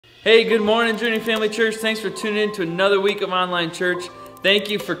Hey, good morning, Journey Family Church. Thanks for tuning in to another week of online church. Thank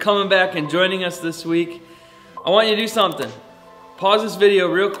you for coming back and joining us this week. I want you to do something. Pause this video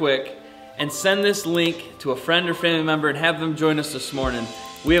real quick and send this link to a friend or family member and have them join us this morning.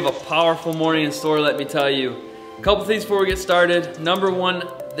 We have a powerful morning in store, let me tell you. A couple things before we get started. Number one,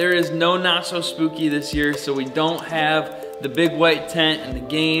 there is no Not So Spooky this year, so we don't have the big white tent and the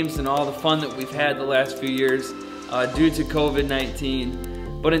games and all the fun that we've had the last few years due to COVID-19.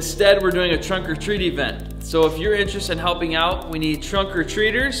 But instead, we're doing a trunk or treat event. So if you're interested in helping out, we need trunk or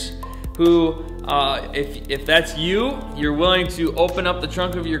treaters who, if that's you, you're willing to open up the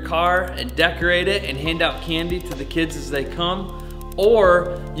trunk of your car and decorate it and hand out candy to the kids as they come,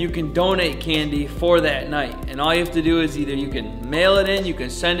 or you can donate candy for that night. And all you have to do is either you can mail it in, you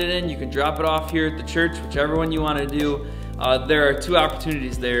can send it in, you can drop it off here at the church, whichever one you want to do. There are two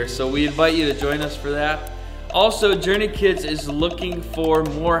opportunities there, so we invite you to join us for that. Also, Journey Kids is looking for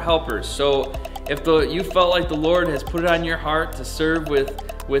more helpers. So if you felt like the Lord has put it on your heart to serve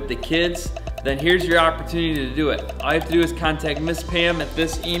with the kids, then here's your opportunity to do it. All you have to do is contact Miss Pam at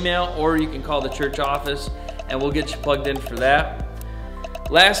this email, or you can call the church office and we'll get you plugged in for that.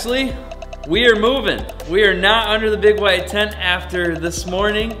 Lastly, we are moving. We are not under the big white tent after this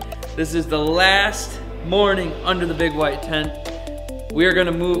morning. This is the last morning under the big white tent. We are going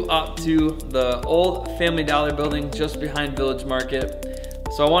to move up to the old Family Dollar building just behind Village Market.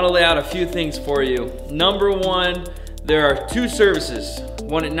 So I want to lay out a few things for you. Number one, there are two services,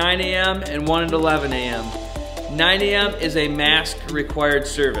 one at 9 a.m. and one at 11 a.m. 9 a.m. is a mask required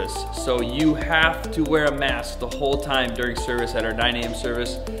service, so you have to wear a mask the whole time during service at our 9 a.m.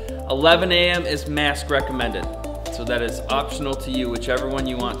 service. 11 a.m. is mask recommended, so that is optional to you, whichever one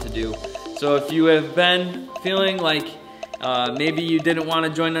you want to do. So if you have been feeling like maybe you didn't want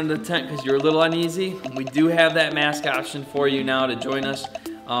to join under the tent because you're a little uneasy, we do have that mask option for you now to join us.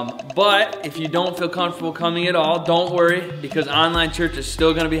 But if you don't feel comfortable coming at all, don't worry, because online church is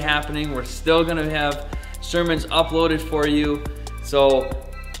still going to be happening. We're still going to have sermons uploaded for you. So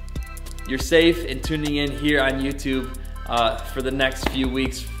you're safe in tuning in here on YouTube for the next few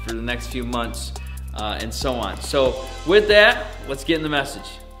weeks, for the next few months, and so on. So with that, let's get in the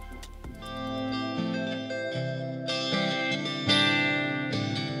message.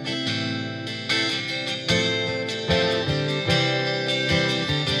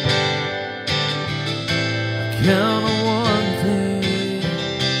 Count on one thing,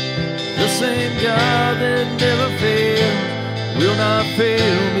 the same God that never failed will not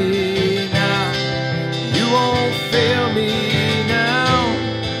fail me now. You won't fail me now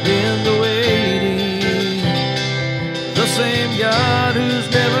in the waiting. The same God who's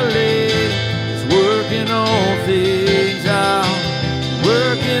never late is working all things out,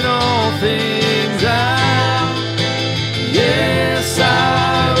 working all things out. Yes,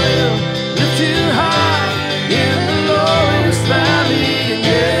 I will lift you high in the lowest valley, and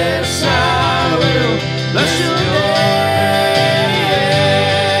yes, I will bless your name.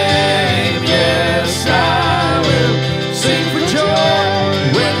 Yes, I will sing for joy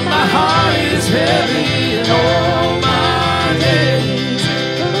when my heart is heavy and all my days.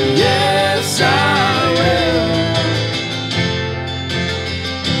 Yes, I will.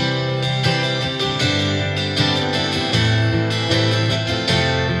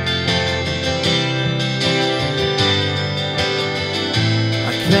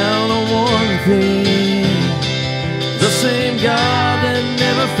 Count on one thing, the same God that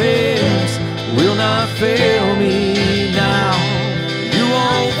never fails will not fail me now. You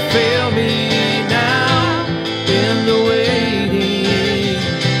won't fail me now in the waiting.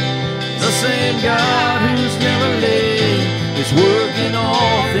 The same God who's never late is working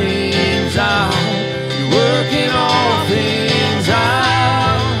all things out. You're working all things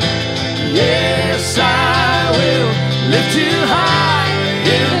out. Yes, I will lift you high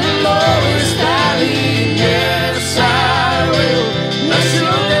in the lowest valley. Yes, I will bless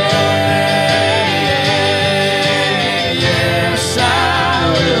your name. Yes, I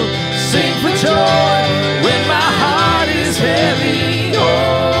will sing for joy when my heart is heavy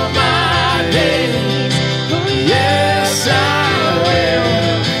all my days. Yes, I will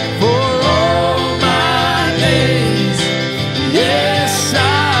for all my days. Yes, I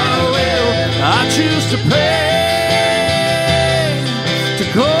will. I choose to pray,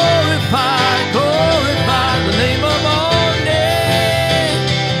 glorify the name of our name,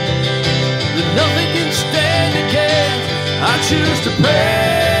 that nothing can stand against. I choose to pray,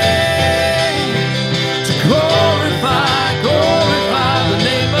 to glorify the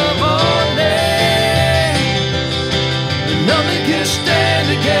name of our name, that nothing can stand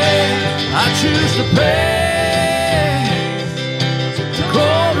against. I choose to pray, to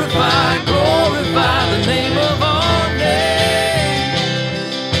glorify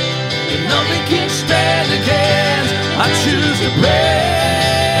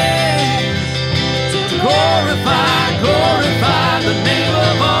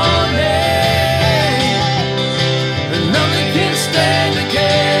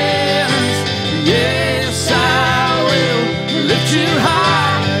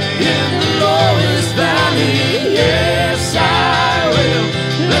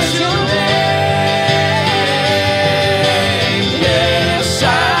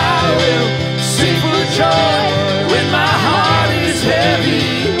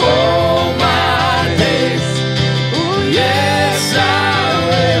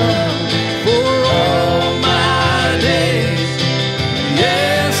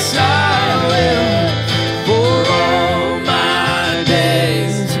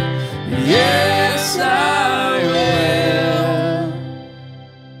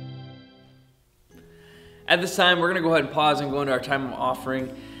At this time, we're going to go ahead and pause and go into our time of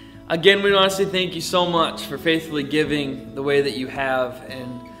offering. Again, we want to say thank you so much for faithfully giving the way that you have,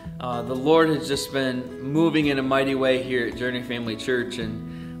 and the Lord has just been moving in a mighty way here at Journey Family Church,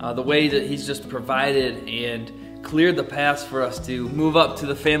 and the way that He's just provided and cleared the paths for us to move up to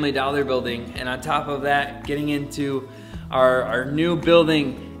the Family Dollar building, and on top of that, getting into our new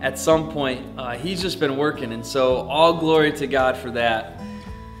building at some point. He's just been working, and so all glory to God for that.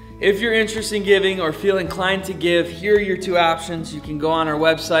 If you're interested in giving or feel inclined to give, here are your two options. You can go on our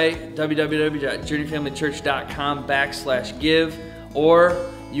website, www.journeyfamilychurch.com/give, or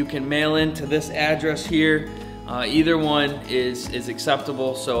you can mail in to this address here. Either one is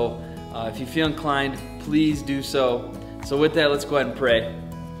acceptable, so if you feel inclined, please do so. So with that, let's go ahead and pray.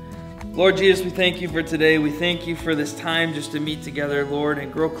 Lord Jesus, we thank you for today. We thank you for this time just to meet together, Lord,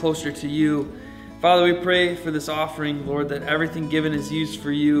 and grow closer to you. Father, we pray for this offering, Lord, that everything given is used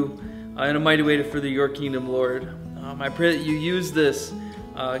for you in a mighty way to further your kingdom, Lord. I pray that you use this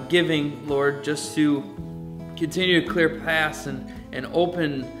giving, Lord, just to continue to clear paths and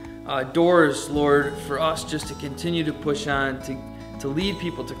open doors, Lord, for us just to continue to push on, to lead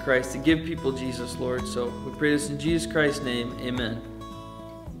people to Christ, to give people Jesus, Lord. So we pray this in Jesus Christ's name, amen.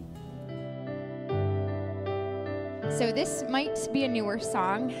 So this might be a newer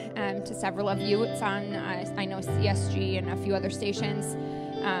song to several of you. It's on, I know, CSG and a few other stations.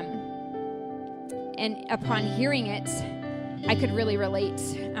 And upon hearing it, I could really relate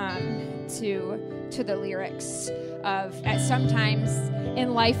to the lyrics of, at sometimes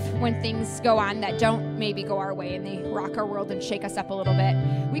in life when things go on that don't maybe go our way and they rock our world and shake us up a little bit,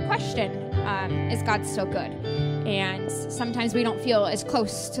 we question, is God still good? And sometimes we don't feel as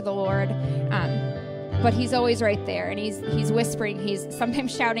close to the Lord, but He's always right there, and He's whispering, He's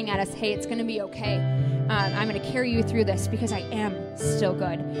sometimes shouting at us, hey, it's going to be okay. I'm going to carry you through this because I am still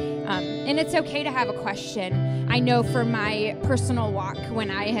good. And it's okay to have a question. I know for my personal walk, when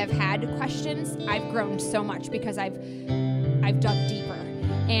I have had questions, I've grown so much because I've dug deeper.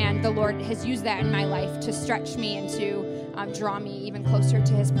 And the Lord has used that in my life to stretch me and to draw me even closer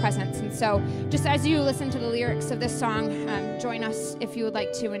to His presence. And so just as you listen to the lyrics of this song, join us if you would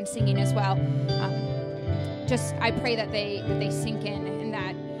like to in singing as well. I pray that they sink in, and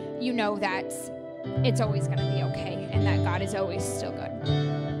that you know that it's always going to be okay, and that God is always still good.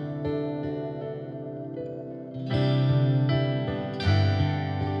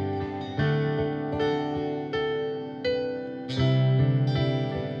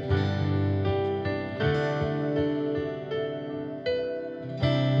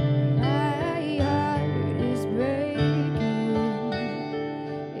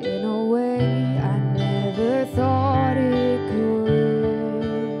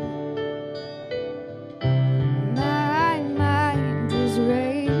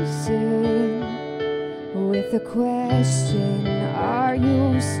 The question, are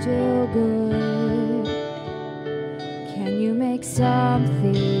you still good? Can you make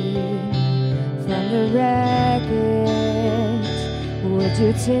something from the wreckage? Would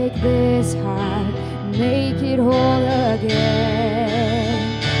you take this heart, make it whole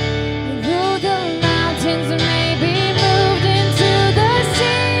again? Though the mountains may be moved into the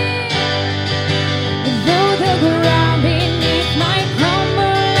sea, though the ground beneath might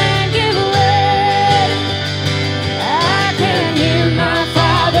crumble and give way, my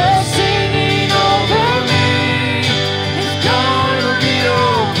Father singing over me. It's gonna be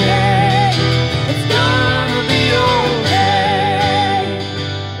okay. It's gonna be okay.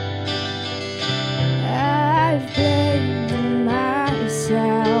 I've blamed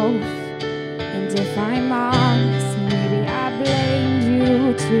myself, and if I'm honest, maybe I blamed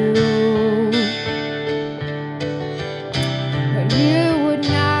you too. But you would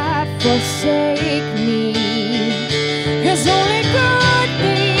not forsake me, 'cause only good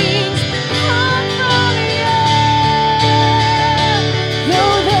things come from you.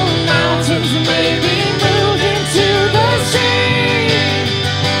 Though the mountains may be moved into the sea,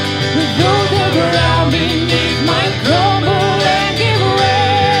 though the ground beneath might crumble and give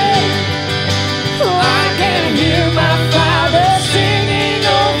way, oh, I can hear my Father singing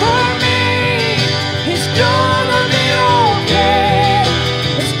over me. It's gonna be okay.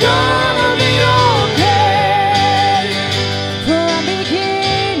 It's gonna be okay.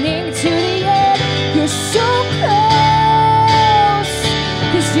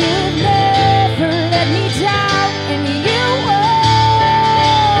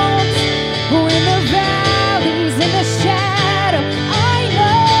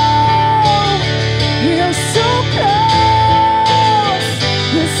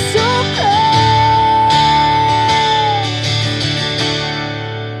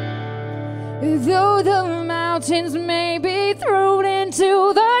 Though the mountains may be thrown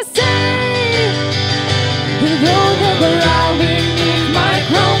into the sea, though the ground beneath might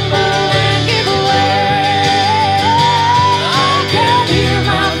crumble and give way, I can hear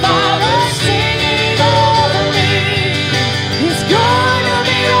my Father singing over me. It's gonna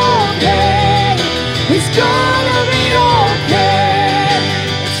be okay. It's gonna be okay.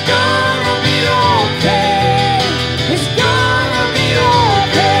 It's gonna be okay. It's gonna be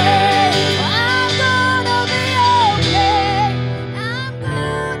okay. I'm gonna be okay. I'm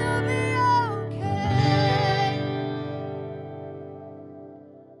gonna be okay.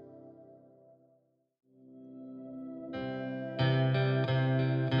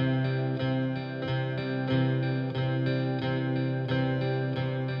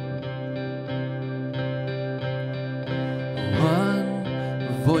 One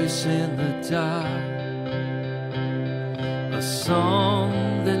voice in the dark, a song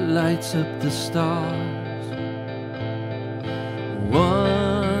that lights up the stars,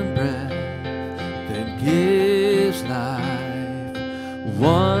 one breath that gives life,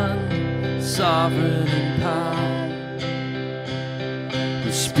 one sovereign in power,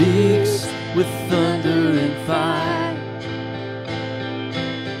 who speaks with thunder and fire,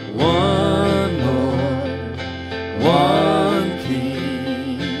 one Lord, one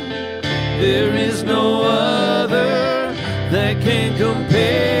King. There is no other that can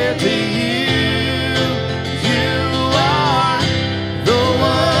compare to you. You are the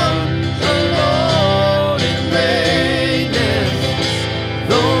one alone in greatness,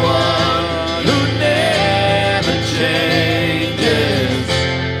 the one who never changes.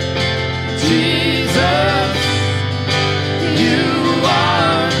 Jesus, you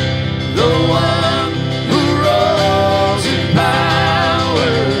are the one who rose in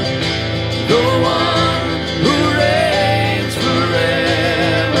power, the one who reigns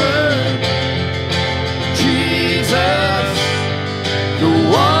forever. Jesus, the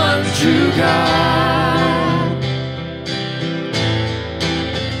one true God.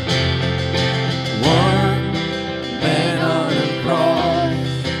 One man on a cross,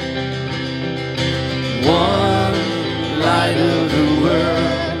 one light of the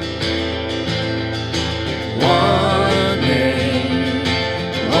world, one name,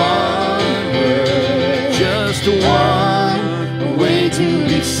 one word, just one way to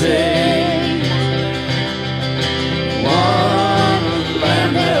be saved, one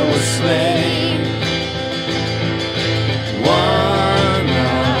lamb that was slain, one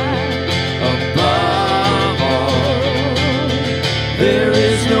life above all. There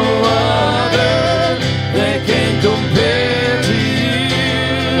is no other that can compare to you.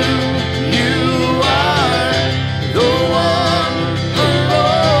 You are the one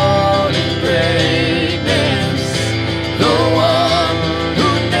alone in greatness, the one who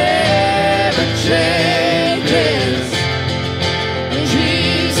never changes.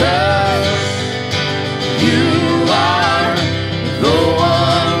 Jesus, you are the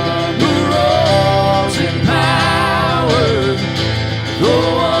one who rose in power, the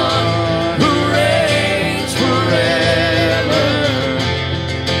one who reigns forever.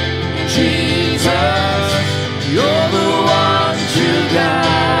 Jesus, you're the one true God.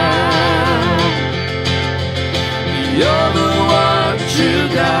 You're the one true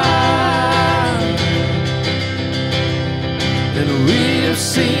God. And we have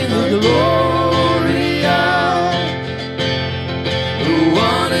seen the glory of the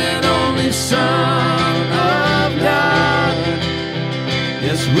one and only Son of God.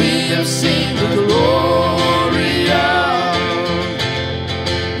 Yes, we have seen the glory of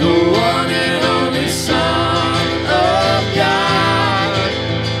the one and only Son of God.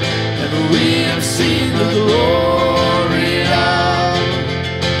 And we have seen the glory of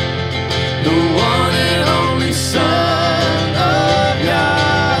the one and only Son of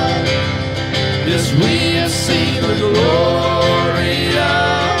God. Yes, we have seen the glory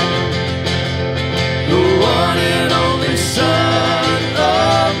of the one and only Son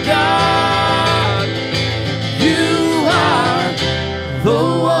of God. You are the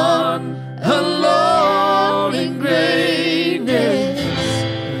one alone in greatness,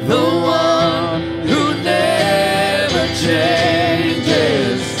 the one who never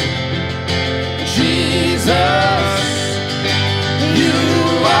changes. Jesus, you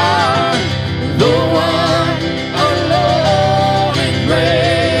are the one alone in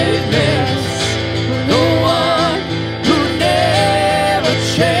greatness, the one who never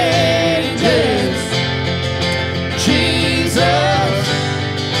changes. Jesus,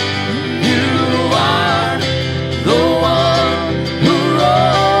 you are the one who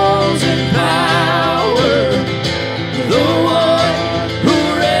rose in power, the one who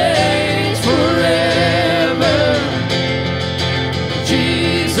reigns forever.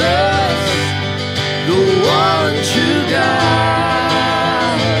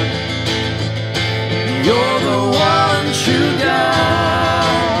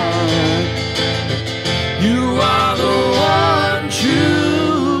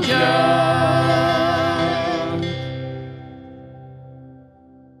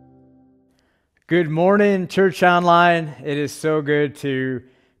 Good morning, Church Online. It is so good to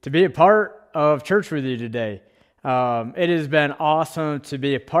be a part of church with you today. It has been awesome to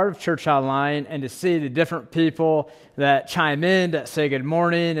be a part of Church Online and to see the different people that chime in, that say good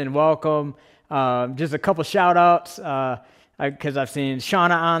morning and welcome. Just a couple shout outs because I've seen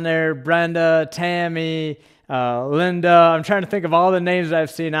Shauna on there, Brenda, Tammy, Linda. I'm trying to think of all the names that I've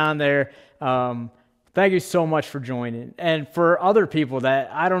seen on there. Thank you so much for joining. And for other people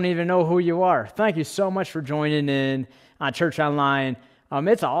that I don't even know who you are, thank you so much for joining in on Church Online.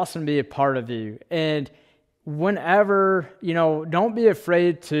 It's awesome to be a part of you. And whenever, don't be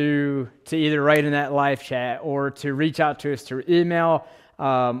afraid to either write in that live chat or to reach out to us through email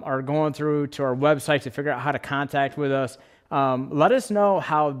or going through to our website to figure out how to contact with us. Let us know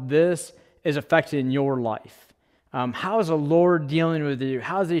how this is affecting your life. How is the Lord dealing with you?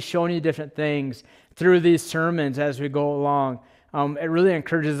 How is He showing you different things through these sermons as we go along? It really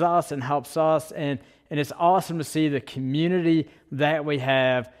encourages us and helps us, and it's awesome to see the community that we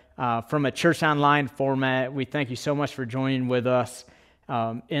have from a Church Online format. We thank you so much for joining with us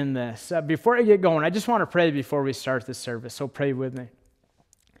in this. Before I get going, I just want to pray before we start this service, so pray with me.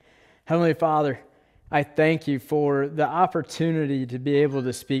 Heavenly Father, I thank you for the opportunity to be able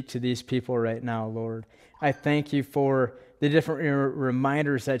to speak to these people right now, Lord. I thank you for the different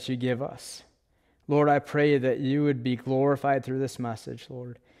reminders that you give us. Lord, I pray that you would be glorified through this message,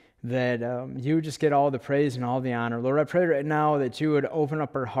 Lord, that you would just get all the praise and all the honor. Lord, I pray right now that you would open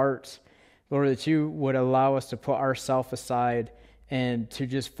up our hearts, Lord, that you would allow us to put ourselves aside and to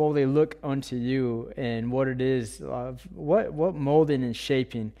just fully look unto you and what it is, what molding and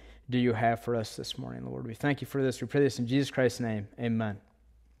shaping do you have for us this morning, Lord. We thank you for this. We pray this in Jesus Christ's name. Amen.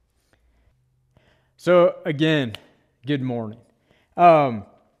 So again, good morning.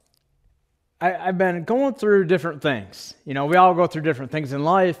 I've been going through different things. We all go through different things in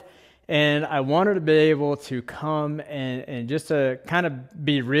life, and I wanted to be able to come and just to kind of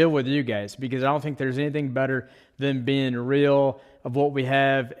be real with you guys, because I don't think there's anything better than being real of what we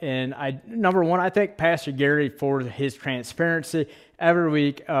have. And number one, I thank Pastor Gary for his transparency every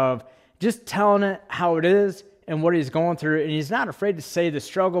week of just telling it how it is and what he's going through. And he's not afraid to say the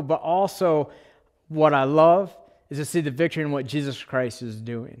struggle, but also what I love is to see the victory in what Jesus Christ is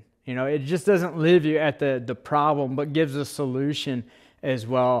doing. It just doesn't leave you at the problem, but gives a solution as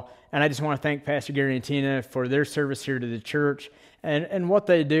well. And I just want to thank Pastor Gary and Tina for their service here to the church and what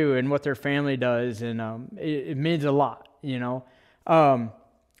they do and what their family does. And it means a lot, What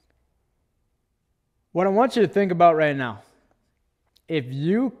I want you to think about right now, if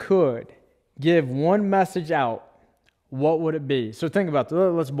you could give one message out, what would it be? So think about this.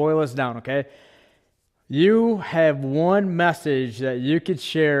 Let's boil this down, okay? You have one message that you could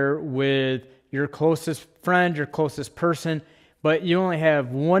share with your closest friend, your closest person, but you only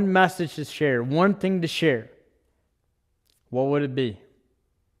have one message to share, one thing to share. What would it be?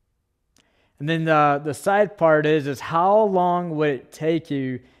 And then the side part is how long would it take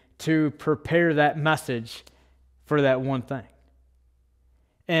you to prepare that message for that one thing?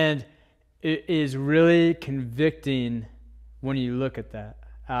 And it is really convicting when you look at that.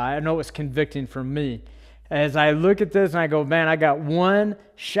 I know it's convicting for me. As I look at this and I go, man, I got one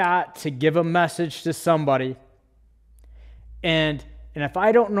shot to give a message to somebody. And if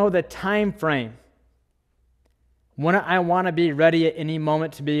I don't know the time frame, when I want to be ready at any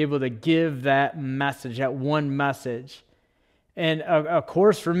moment to be able to give that message, that one message. And of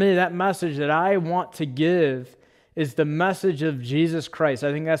course, for me, that message that I want to give is the message of Jesus Christ.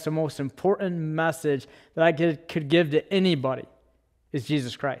 I think that's the most important message that I could give to anybody, is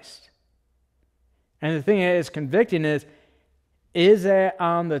Jesus Christ. And the thing that is convicting is that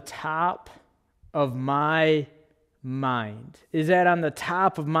on the top of my mind? Is that on the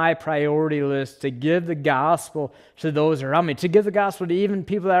top of my priority list to give the gospel to those around me, to give the gospel to even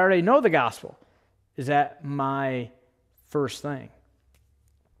people that already know the gospel? Is that my first thing?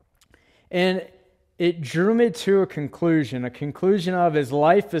 And it drew me to a conclusion of his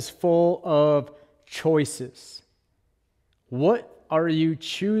life is full of choices. What are you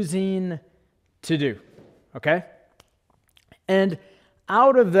choosing to do? Okay? And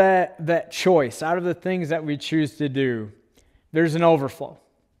out of that choice, out of the things that we choose to do, there's an overflow.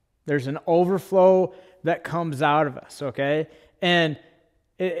 There's an overflow that comes out of us, okay? And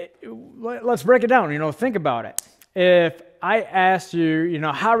let's break it down, think about it. If I asked you,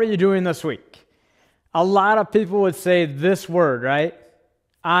 how are you doing this week? A lot of people would say this word, right?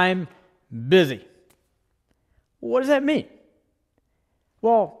 I'm busy. What does that mean?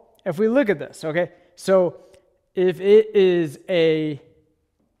 Well, if we look at this, okay, so if it is a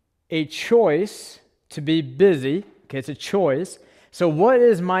choice to be busy, okay, it's a choice, So what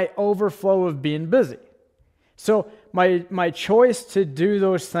is my overflow of being busy? So my choice to do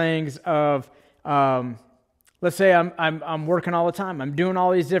those things of, let's say I'm working all the time. I'm doing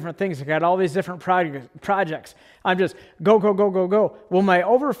all these different things. I got all these different projects. I'm just go, go, go, go, go. Well, my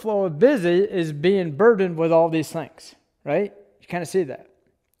overflow of busy is being burdened with all these things, right? You kind of see that.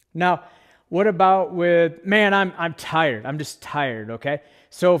 Now, what about with, man, I'm tired. I'm just tired, okay?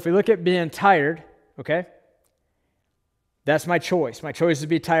 So if we look at being tired, okay, that's my choice. My choice is to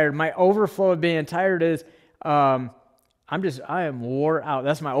be tired. My overflow of being tired is I am wore out.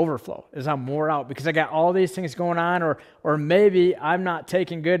 That's my overflow, is I'm wore out because I got all these things going on, or maybe I'm not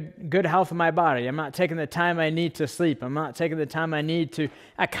taking good health of my body. I'm not taking the time I need to sleep. I'm not taking the time I need to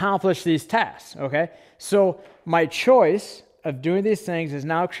accomplish these tasks, okay? So my choice of doing these things has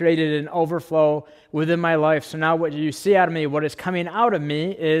now created an overflow within my life. So now what you see out of me, what is coming out of me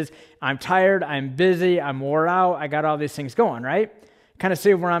is I'm tired, I'm busy, I'm wore out, I got all these things going, right? Kind of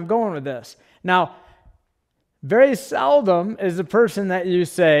see where I'm going with this. Now, very seldom is the person that you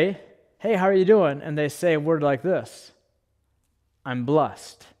say, hey, how are you doing? And they say a word like this, I'm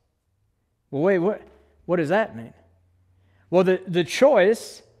blessed. Well, wait, what does that mean? Well, the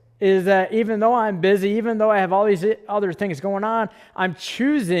choice is that even though I'm busy, even though I have all these other things going on, I'm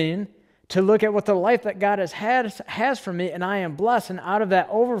choosing to look at what the life that God has for me, and I am blessed. And out of that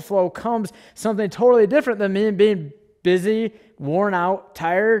overflow comes something totally different than me being busy, worn out,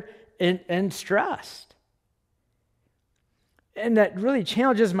 tired, and stressed. And that really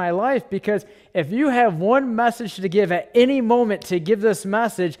challenges my life, because if you have one message to give at any moment to give this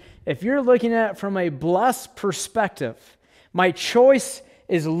message, if you're looking at it from a blessed perspective, my choice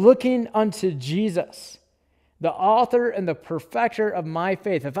is looking unto Jesus, the author and the perfecter of my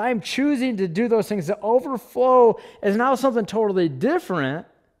faith. If I'm choosing to do those things, the overflow is now something totally different,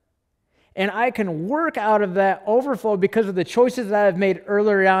 and I can work out of that overflow because of the choices that I've made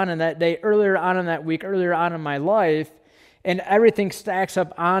earlier on in that day, earlier on in that week, earlier on in my life, and everything stacks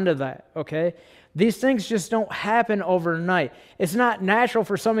up onto that, okay? These things just don't happen overnight. It's not natural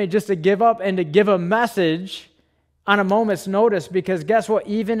for somebody just to give up and to give a message on a moment's notice, because guess what?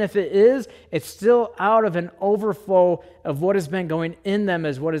 Even if it is, it's still out of an overflow of what has been going in them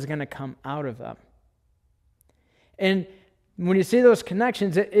is what is going to come out of them. And when you see those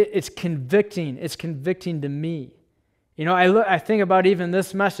connections, it's convicting. It's convicting to me. You know, I think about even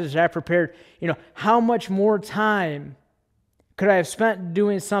this message that I prepared, you know, how much more time could I have spent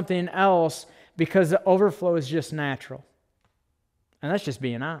doing something else because the overflow is just natural? And that's just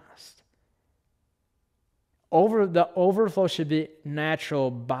being honest. The overflow should be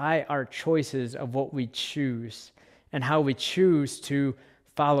natural by our choices of what we choose and how we choose to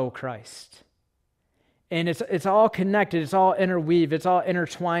follow Christ. And it's all connected, it's all interweaved, it's all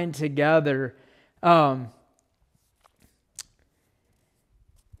intertwined together. And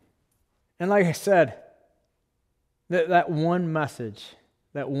like I said, that one message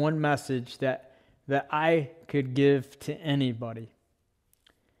that I could give to anybody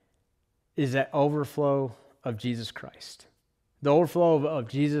is that overflow of Jesus Christ. The overflow of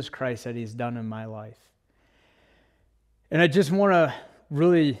Jesus Christ that he's done in my life. And I just want to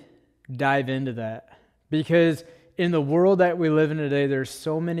really dive into that, because in the world that we live in today, there's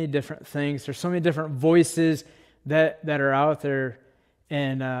so many different things. There's so many different voices that are out there.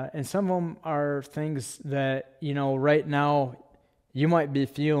 And some of them are things that, you know, right now you might be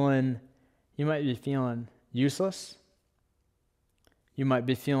feeling useless. You might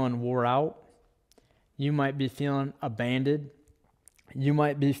be feeling wore out. You might be feeling abandoned. You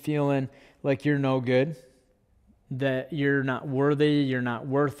might be feeling like you're no good, that you're not worthy, you're not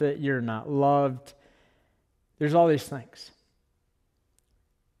worth it, you're not loved. There's all these things.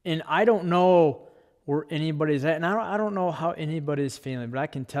 And I don't know where anybody's at, and I don't know how anybody's feeling, but I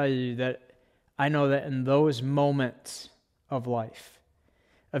can tell you that I know that in those moments of life,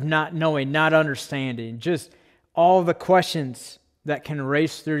 of not knowing, not understanding, just all the questions that can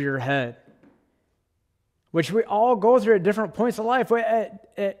race through your head, which we all go through at different points of life.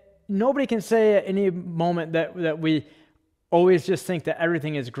 Nobody can say at any moment that we always just think that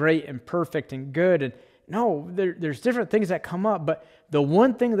everything is great and perfect and good. And no, there's different things that come up. But the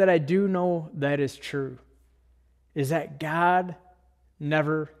one thing that I do know that is true is that God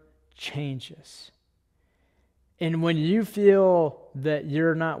never changes. And when you feel that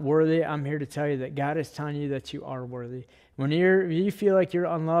you're not worthy, I'm here to tell you that God is telling you that you are worthy. When you feel like you're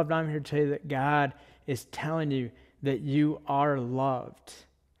unloved, I'm here to tell you that God is telling you that you are loved.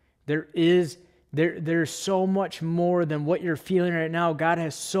 There's so much more than what you're feeling right now. God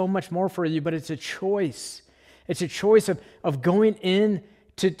has so much more for you, but it's a choice. It's a choice of going in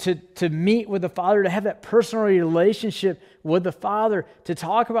to meet with the Father, to have that personal relationship with the Father, to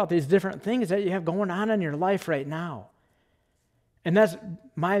talk about these different things that you have going on in your life right now. And that's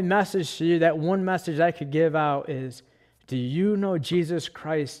my message to you. That one message I could give out is, do you know Jesus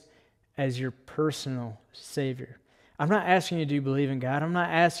Christ as your personal Savior? I'm not asking you, do you believe in God? I'm not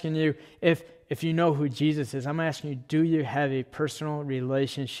asking you if you know who Jesus is. I'm asking you, do you have a personal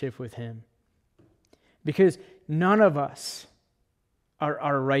relationship with Him? Because none of us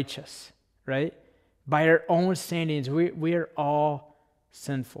are righteous, right? By our own standings, we are all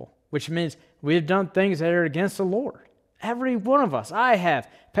sinful, which means we've done things that are against the Lord. Every one of us. I have.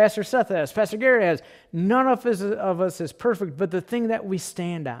 Pastor Seth has. Pastor Gary has. None of us is perfect, but the thing that we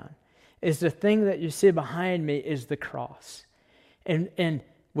stand on is the thing that you see behind me is the cross. And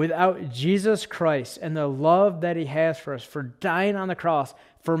without Jesus Christ and the love that He has for us, for dying on the cross,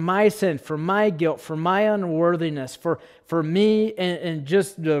 for my sin, for my guilt, for my unworthiness, for me and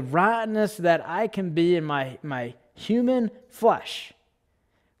just the rottenness that I can be in my human flesh.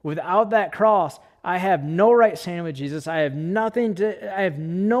 Without that cross, I have no right standing with Jesus. I have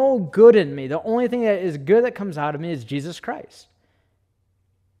no good in me. The only thing that is good that comes out of me is Jesus Christ.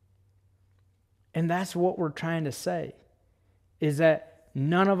 And that's what we're trying to say, is that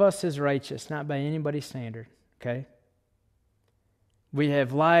none of us is righteous, not by anybody's standard, okay? We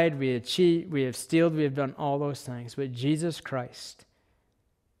have lied, we have cheated, we have stealed, we have done all those things. But Jesus Christ,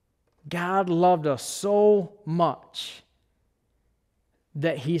 God loved us so much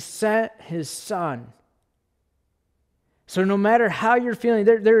that He sent His Son. So no matter how you're feeling,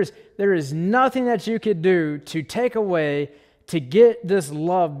 there is nothing that you could do to take away, to get this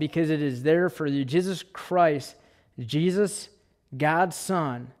love, because it is there for you. Jesus Christ, Jesus, God's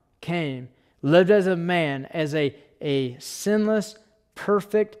Son, came, lived as a man, as a sinless,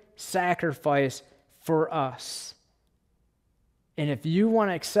 perfect sacrifice for us. And if you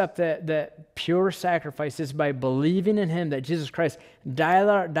want to accept that pure sacrifice, it's by believing in Him, that Jesus Christ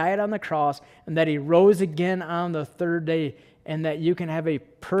died on the cross, and that He rose again on the third day, and that you can have a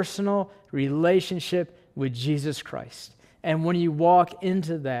personal relationship with Jesus Christ. And when you walk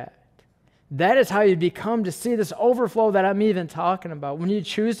into that, that is how you become to see this overflow that I'm even talking about. When you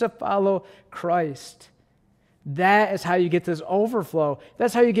choose to follow Christ, that is how you get this overflow.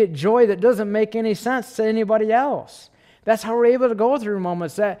 That's how you get joy that doesn't make any sense to anybody else. That's how we're able to go through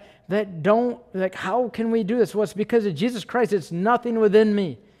moments that don't, like, how can we do this? Well, it's because of Jesus Christ. It's nothing within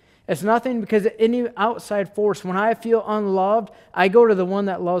me. It's nothing because of any outside force. When I feel unloved, I go to the one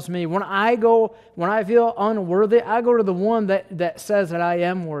that loves me. When I feel unworthy, I go to the one that says that I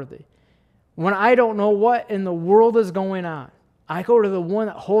am worthy. When I don't know what in the world is going on, I go to the one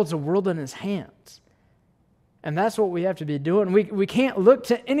that holds the world in His hands. And that's what we have to be doing. We can't look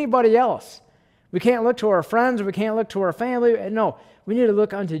to anybody else. We can't look to our friends. We can't look to our family. No, we need to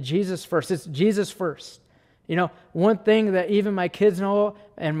look unto Jesus first. It's Jesus first. You know, one thing that even my kids know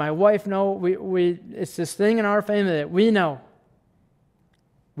and my wife know, it's this thing in our family that we know.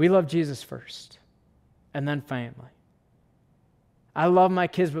 We love Jesus first, and then family. I love my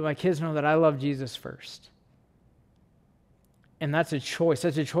kids, but my kids know that I love Jesus first. And that's a choice.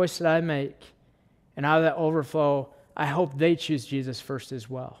 That's a choice that I make. And out of that overflow, I hope they choose Jesus first as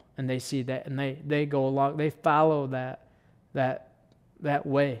well. And they see that, and they go along, they follow that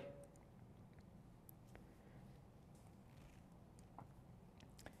way.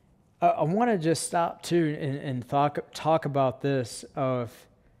 I want to just stop too and talk about this of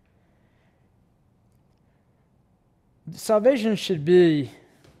salvation should be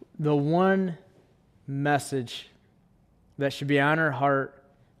the one message that should be on our heart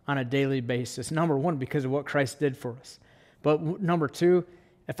on a daily basis. Number one, because of what Christ did for us. But number two,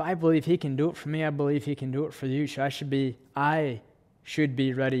 if I believe He can do it for me, I believe He can do it for you. So I should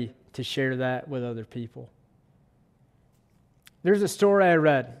be ready to share that with other people. There's a story I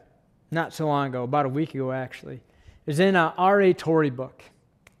read not so long ago, about a week ago actually. It was in a R.A. Torrey book.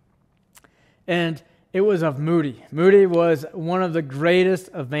 And it was of Moody. Moody was one of the greatest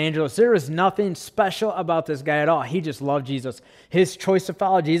evangelists. There was nothing special about this guy at all. He just loved Jesus. His choice to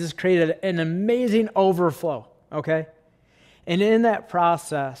follow Jesus created an amazing overflow, okay? And in that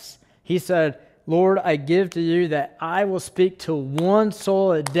process, he said, Lord, I give to you that I will speak to one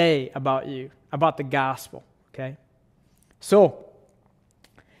soul a day about you, about the gospel, okay? So,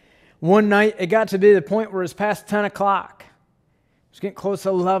 one night, it got to be the point where it was past 10 o'clock. It was getting close to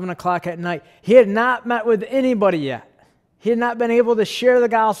 11 o'clock at night. He had not met with anybody yet. He had not been able to share the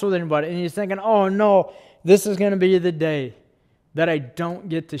gospel with anybody. And he's thinking, oh no, this is going to be the day that I don't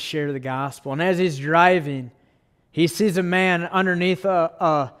get to share the gospel. And as he's driving, he sees a man underneath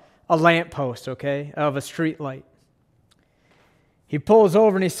a lamppost, okay, of a street light. he pulls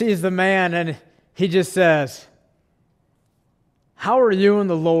over and he sees the man and he just says, "How are you in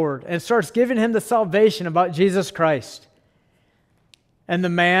the Lord?" And starts giving him the salvation about Jesus Christ. And the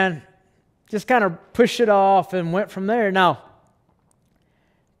man just kind of pushed it off and went from there. Now,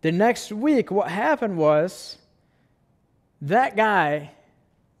 the next week, what happened was that guy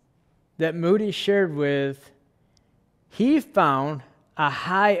that Moody shared with, he found a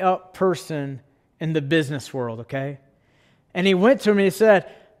high up person in the business world, okay? And he went to him and he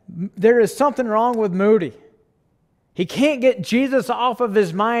said, "There is something wrong with Moody. He can't get Jesus off of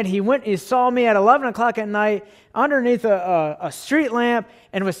his mind." He went, he saw me at 11 o'clock at night underneath a street lamp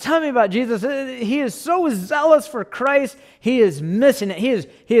and was telling me about Jesus. He is so zealous for Christ, he is missing it.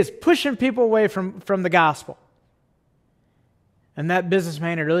 He is pushing people away from the gospel. And that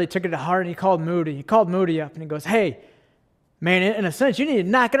businessman really took it to heart and he called Moody. He called Moody up and he goes, "Hey, man, in a sense, you need to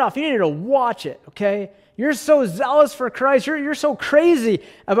knock it off. You need to watch it, okay? You're so zealous for Christ. You're so crazy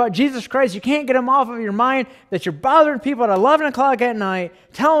about Jesus Christ. You can't get him off of your mind that you're bothering people at 11 o'clock at night.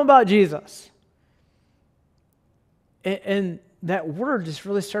 Tell them about Jesus." And that word just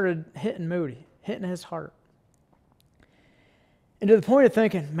really started hitting Moody, hitting his heart. And to the point of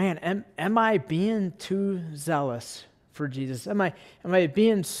thinking, man, am I being too zealous for Jesus? Am I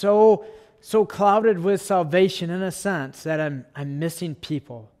being so clouded with salvation in a sense that I'm missing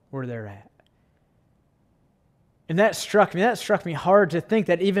people where they're at? And that struck me hard to think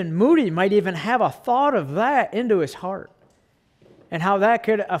that even Moody might even have a thought of that into his heart and how that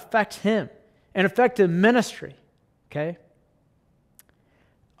could affect him and affect the ministry, okay?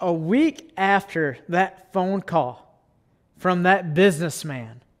 A week after that phone call from that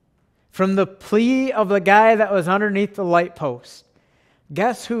businessman, from the plea of the guy that was underneath the light post,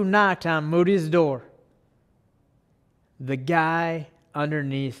 guess who knocked on Moody's door? The guy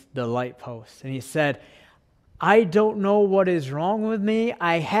underneath the light post. And he said, "I don't know what is wrong with me.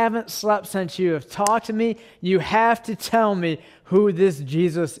 I haven't slept since you have talked to me. You have to tell me who this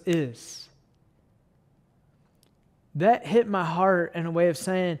Jesus is." That hit my heart in a way of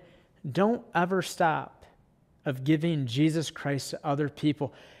saying, don't ever stop of giving Jesus Christ to other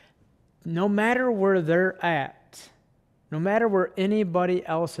people. No matter where they're at, no matter where anybody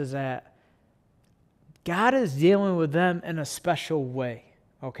else is at, God is dealing with them in a special way,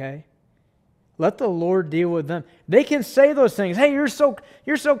 okay? Let the Lord deal with them. They can say those things. "Hey, you're so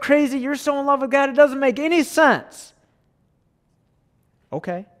crazy. You're so in love with God. It doesn't make any sense."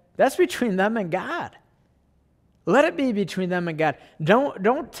 Okay, that's between them and God. Let it be between them and God.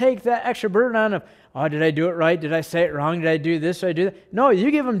 Don't take that extra burden on of, "Oh, did I do it right? Did I say it wrong? Did I do this? Did I do that?" No, you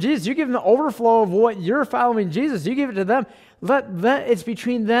give them Jesus. You give them the overflow of what you're following Jesus. You give it to them. It's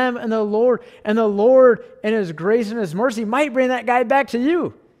between them and the Lord. And the Lord, in His grace and His mercy, might bring that guy back to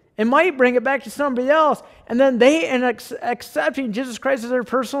you. It might bring it back to somebody else. And then they end up accepting Jesus Christ as their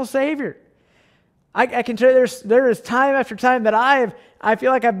personal Savior. I can tell you there is time after time that I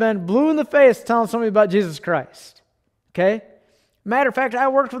feel like I've been blue in the face telling somebody about Jesus Christ. Okay? Matter of fact, I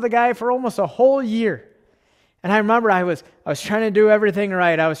worked with a guy for almost a whole year. And I remember I was trying to do everything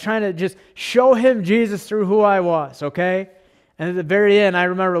right. I was trying to just show him Jesus through who I was, okay? And at the very end, I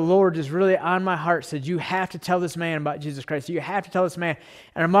remember the Lord just really on my heart said, "You have to tell this man about Jesus Christ. You have to tell this man."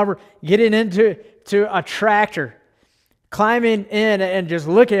 And I remember getting into a tractor, climbing in and just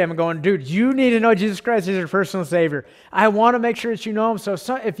looking at him and going, "Dude, you need to know Jesus Christ is your personal Savior. I want to make sure that you know Him. So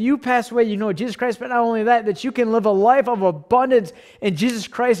if you pass away, you know Jesus Christ, but not only that you can live a life of abundance in Jesus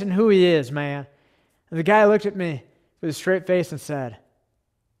Christ and who He is, man." And the guy looked at me with a straight face and said,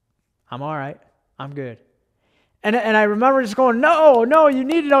 "I'm all right. I'm good." And I remember just going, no, you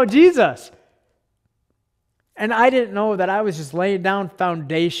need to know Jesus. And I didn't know that I was just laying down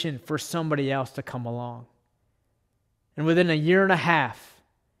foundation for somebody else to come along. And within a year and a half,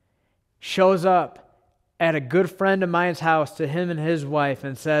 shows up at a good friend of mine's house to him and his wife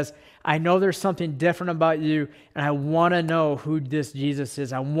and says, "I know there's something different about you, and I want to know who this Jesus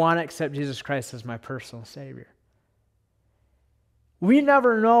is. I want to accept Jesus Christ as my personal Savior." We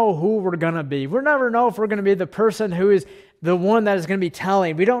never know who we're going to be. We never know if we're going to be the person who is the one that is going to be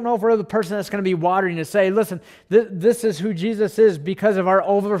telling. We don't know if we're the person that's going to be watering to say, "Listen, this is who Jesus is," because of our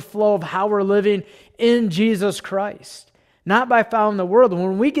overflow of how we're living in Jesus Christ. Not by following the world. And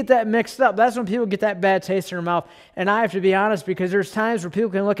when we get that mixed up, that's when people get that bad taste in their mouth. And I have to be honest, because there's times where people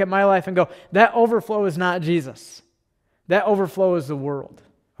can look at my life and go, that overflow is not Jesus. That overflow is the world.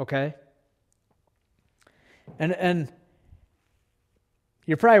 Okay? And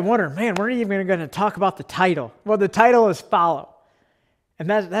you're probably wondering, man, we're even going to talk about the title. Well, the title is Follow. And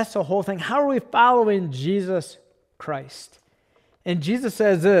that's the whole thing. How are we following Jesus Christ? And Jesus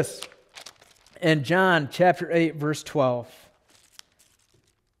says this in John chapter 8, verse 12.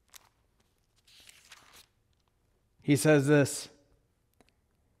 He says this,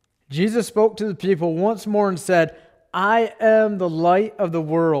 Jesus spoke to the people once more and said, I am the light of the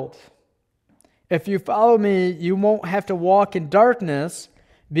world. If you follow me, you won't have to walk in darkness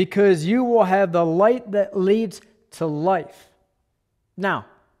because you will have the light that leads to life. Now,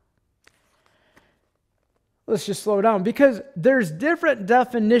 let's just slow down because there's different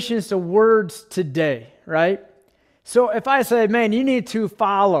definitions to words today, right? So if I say, man, you need to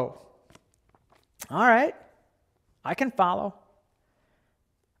follow. All right, I can follow.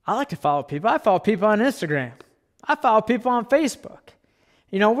 I like to follow people. I follow people on Instagram. I follow people on Facebook.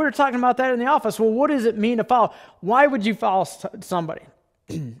 You know, we were talking about that in the office. Well, what does it mean to follow? Why would you follow somebody?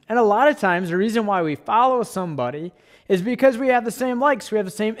 And a lot of times, the reason why we follow somebody is because we have the same likes, we have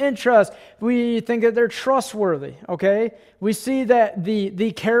the same interests, we think that they're trustworthy, okay? We see that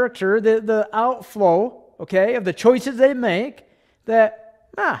the character, the outflow, okay, of the choices they make,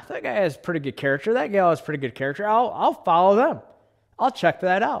 that guy has pretty good character, that gal has pretty good character, I'll follow them. I'll check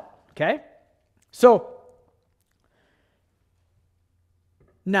that out, okay? So,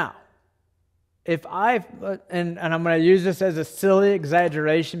 now, if and I'm going to use this as a silly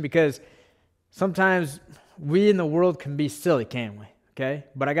exaggeration because sometimes we in the world can be silly, can't we? Okay?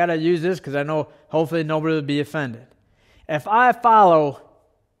 But I got to use this because I know hopefully nobody will be offended. If I follow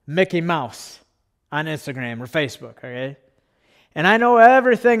Mickey Mouse on Instagram or Facebook, okay, and I know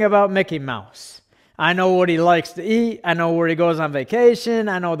everything about Mickey Mouse. I know what he likes to eat. I know where he goes on vacation.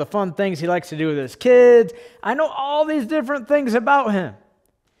 I know the fun things he likes to do with his kids. I know all these different things about him.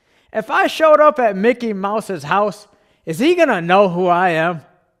 If I showed up at Mickey Mouse's house, is he going to know who I am?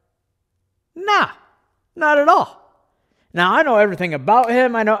 Nah, not at all. Now, I know everything about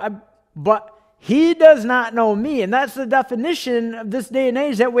him, but he does not know me, and that's the definition of this day and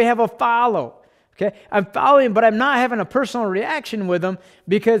age that we have a follow. Okay, I'm following, but I'm not having a personal reaction with him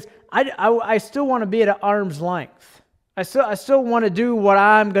because I still want to be at an arm's length. I still want to do what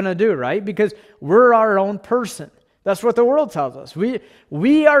I'm going to do, right? Because we're our own person. That's what the world tells us.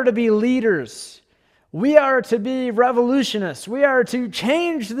 We are to be leaders. We are to be revolutionists. We are to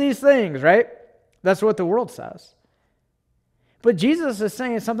change these things, right? That's what the world says. But Jesus is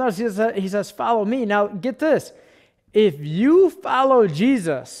saying something else. He says, follow me. Now, get this. If you follow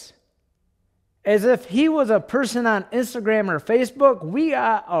Jesus as if he was a person on Instagram or Facebook, we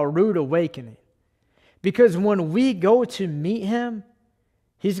got a rude awakening. Because when we go to meet him,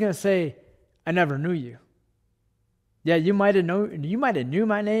 he's going to say, I never knew you. Yeah, you might have knew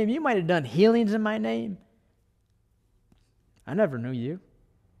my name. You might have done healings in my name. I never knew you.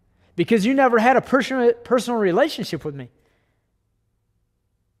 Because you never had a personal relationship with me.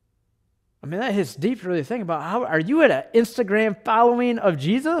 I mean, that hits deep to really think about how are you at an Instagram following of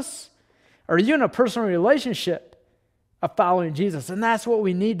Jesus? Or are you in a personal relationship of following Jesus? And that's what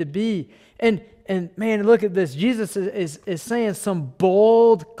we need to be. And man, look at this. Jesus is saying some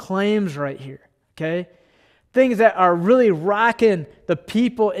bold claims right here, okay? Things that are really rocking the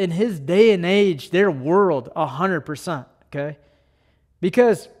people in his day and age, their world, 100%, okay?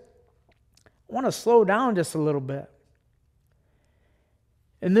 Because I want to slow down just a little bit.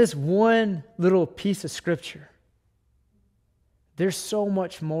 In this one little piece of scripture, there's so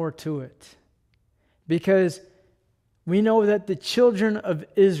much more to it. Because we know that the children of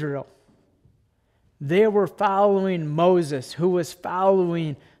Israel, they were following Moses, who was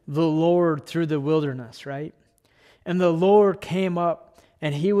following the Lord through the wilderness, right? And the Lord came up,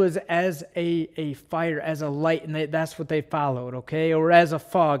 and he was as a fire, as a light, and that's what they followed, okay? Or as a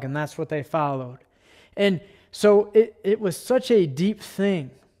fog, and that's what they followed. And so it was such a deep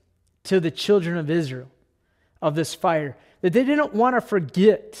thing to the children of Israel, of this fire, that they didn't want to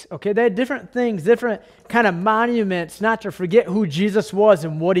forget, okay? They had different things, different kind of monuments, not to forget who Jesus was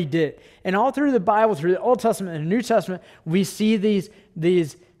and what he did. And all through the Bible, through the Old Testament and the New Testament, we see these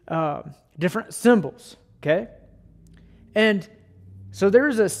different symbols, okay? And so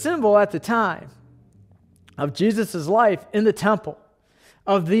there's a symbol at the time of Jesus' life in the temple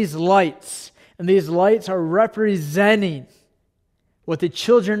of these lights. And these lights are representing what the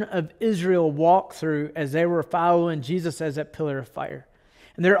children of Israel walked through as they were following Jesus as that pillar of fire.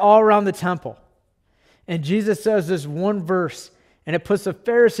 And they're all around the temple. And Jesus says this one verse, and it puts the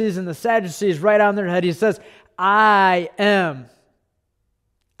Pharisees and the Sadducees right on their head. He says, I am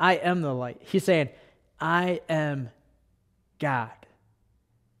the light. He's saying, I am God.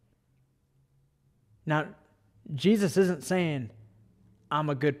 Now, Jesus isn't saying, I'm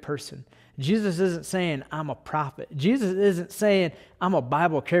a good person. Jesus isn't saying, I'm a prophet. Jesus isn't saying, I'm a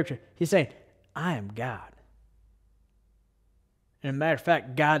Bible character. He's saying, I am God. And as a matter of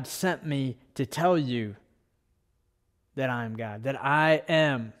fact, God sent me to tell you that I am God, that I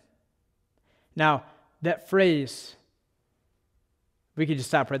am. Now, that phrase, we could just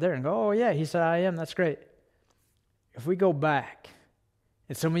stop right there and go, oh yeah, he said, I am, that's great. If we go back,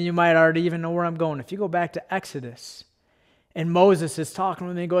 and some of you might already even know where I'm going. If you go back to Exodus, and Moses is talking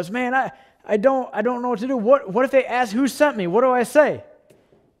with me and goes, man, I don't know what to do. What if they ask who sent me? What do I say?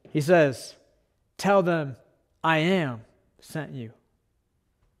 He says, tell them I am sent you.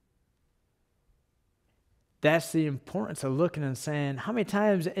 That's the importance of looking and saying, how many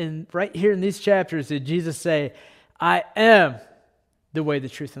times right here in these chapters did Jesus say, I am the way, the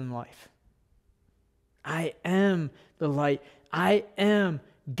truth, and the life. I am the light. I am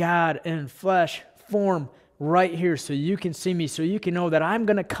God in flesh form right here so you can see me, so you can know that I'm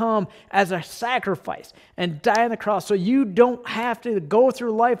going to come as a sacrifice and die on the cross so you don't have to go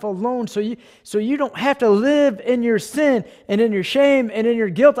through life alone, so you don't have to live in your sin and in your shame and in your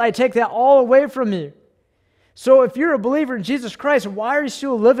guilt. I take that all away from you. So if you're a believer in Jesus Christ, why are you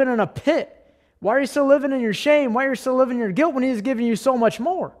still living in a pit? Why are you still living in your shame? Why are you still living in your guilt when He's giving you so much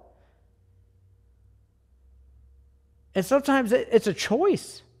more? And sometimes it's a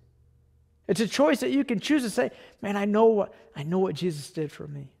choice. It's a choice that you can choose to say, man, I know what Jesus did for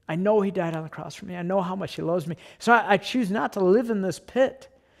me. I know He died on the cross for me. I know how much He loves me. So I choose not to live in this pit.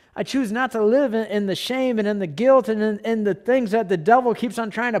 I choose not to live in the shame and in the guilt and in the things that the devil keeps on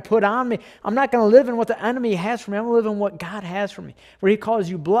trying to put on me. I'm not going to live in what the enemy has for me. I'm going to live in what God has for me, where He calls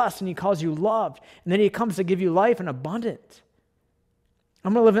you blessed and He calls you loved, and then He comes to give you life in abundance.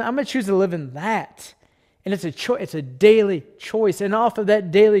 I'm going to choose to live in that. And it's a choice. It's a daily choice. And off of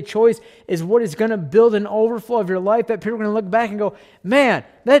that daily choice is what is going to build an overflow of your life that people are going to look back and go, man,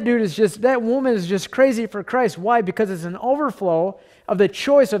 that woman is just crazy for Christ. Why? Because it's an overflow of the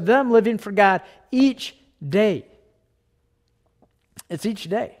choice of them living for God each day. It's each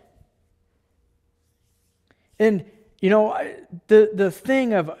day. And, the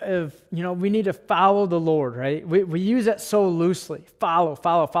thing of we need to follow the Lord, right? We use that so loosely.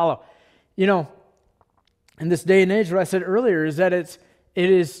 Follow. In this day and age, what I said earlier is that it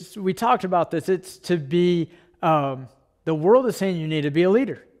is, we talked about this, it's to be, the world is saying you need to be a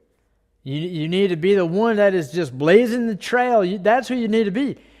leader. You need to be the one that is just blazing the trail. That's who you need to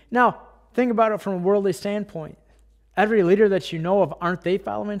be. Now, think about it from a worldly standpoint. Every leader that you know of, aren't they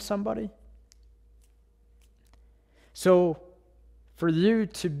following somebody? So, for you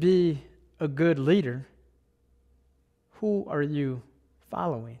to be a good leader, who are you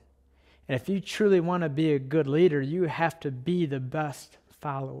following? And if you truly want to be a good leader, you have to be the best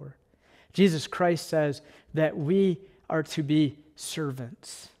follower. Jesus Christ says that we are to be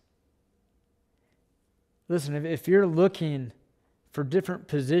servants. Listen, if you're looking for different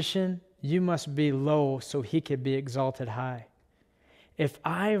position, you must be low so He can be exalted high. If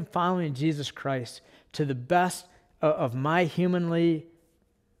I am following Jesus Christ to the best of my humanly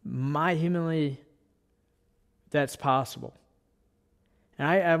that's possible. And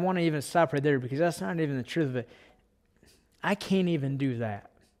I want to even stop right there because that's not even the truth of it. I can't even do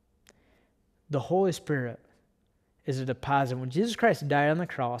that. The Holy Spirit is a deposit. When Jesus Christ died on the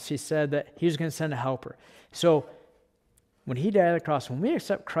cross, He said that He was going to send a helper. So when He died on the cross, when we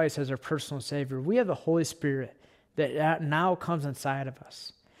accept Christ as our personal Savior, we have the Holy Spirit that now comes inside of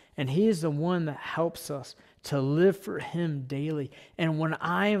us. And He is the one that helps us to live for Him daily. And when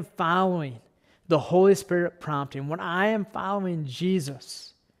I am following the Holy Spirit prompting, when I am following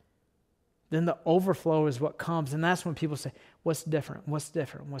Jesus, then the overflow is what comes. And that's when people say, what's different? What's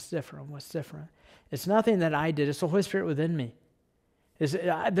different? What's different? What's different? It's nothing that I did. It's the Holy Spirit within me.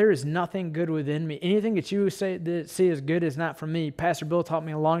 There is nothing good within me. Anything that you see as good is not from me. Pastor Bill taught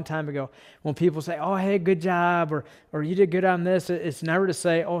me a long time ago, when people say, oh, hey, good job, or you did good on this, it's never to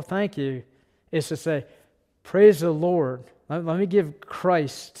say, oh, thank you. It's to say, praise the Lord. Let me give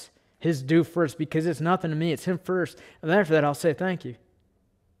Christ His due first, because it's nothing to me. It's Him first. And then after that, I'll say thank you.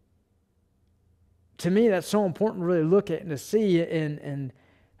 To me, that's so important to really look at and to see and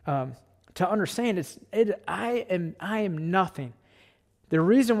to understand. I am nothing. The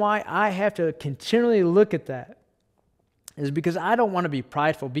reason why I have to continually look at that is because I don't want to be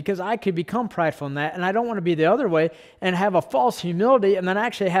prideful, because I could become prideful in that, and I don't want to be the other way and have a false humility and then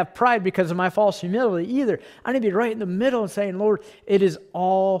actually have pride because of my false humility either. I need to be right in the middle and saying, Lord, it is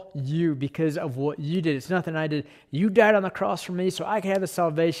all You because of what You did. It's nothing I did. You died on the cross for me so I can have the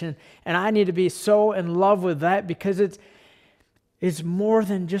salvation, and I need to be so in love with that because it's more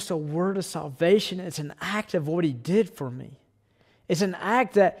than just a word of salvation. It's an act of what He did for me. It's an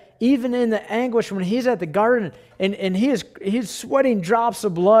act that even in the anguish when He's at the garden and he's sweating drops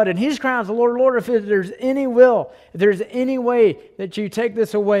of blood and He's crying out to the Lord, Lord, if there's any will, if there's any way that You take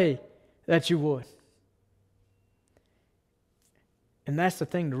this away, that You would. And that's the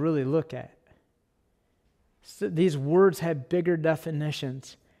thing to really look at. So these words have bigger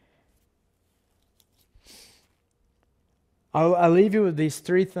definitions. I'll leave you with these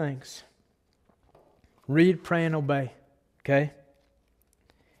three things. Read, pray, and obey. Okay?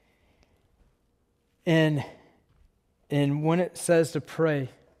 And when it says to pray,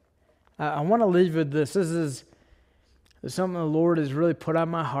 I want to leave you with this. This is something the Lord has really put on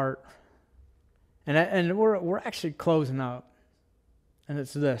my heart. And we're actually closing up. And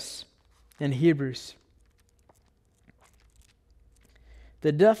it's this. In Hebrews.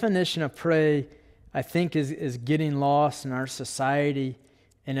 The definition of pray, I think, is getting lost in our society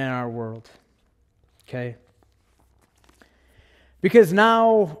and in our world. Okay? Because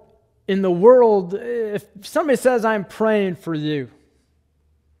now, in the world, if somebody says, I'm praying for you,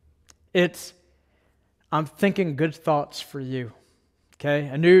 I'm thinking good thoughts for you. Okay?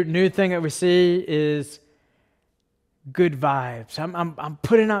 A new thing that we see is good vibes. I'm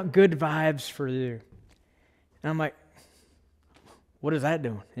putting out good vibes for you. And I'm like, what is that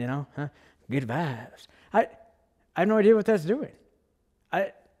doing? You know? Huh? Good vibes. I have no idea what that's doing.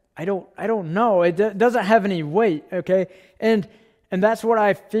 I don't know. It doesn't have any weight, okay? And that's what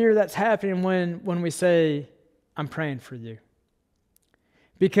I fear that's happening when we say, I'm praying for you.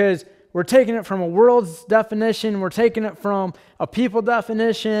 Because we're taking it from a world's definition, we're taking it from a people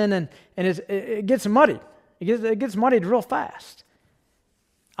definition, and it gets muddied. It gets muddied real fast.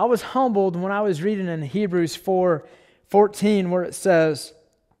 I was humbled when I was reading in Hebrews 4:14 where it says,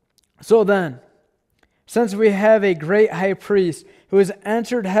 so then, since we have a great high priest who has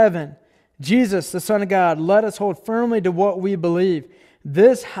entered heaven, Jesus, the Son of God, let us hold firmly to what we believe.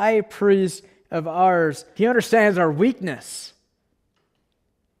 This high priest of ours, he understands our weakness.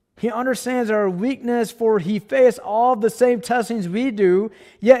 He understands our weakness, for he faced all the same testings we do,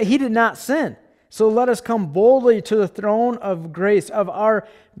 yet he did not sin. So let us come boldly to the throne of grace of our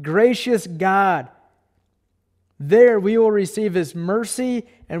gracious God. There we will receive his mercy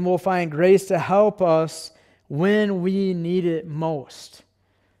and will find grace to help us when we need it most.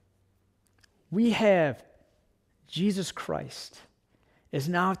 We have Jesus Christ is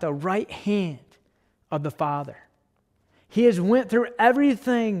now at the right hand of the Father. He has went through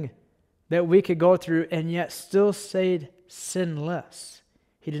everything that we could go through and yet still stayed sinless.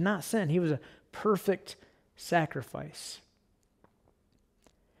 He did not sin. He was a perfect sacrifice.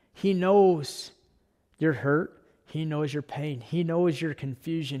 He knows your hurt. He knows your pain. He knows your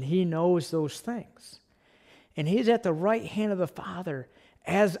confusion. He knows those things. And he's at the right hand of the Father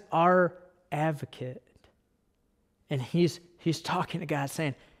as our advocate. And he's talking to God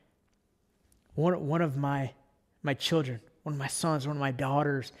saying, one of my children, one of my sons, one of my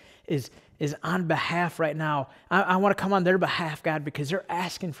daughters is on behalf right now. I want to come on their behalf, God, because they're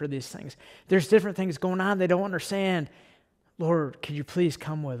asking for these things. There's different things going on they don't understand. Lord, could you please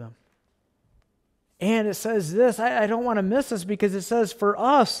come with them? And it says this, I don't want to miss this because it says for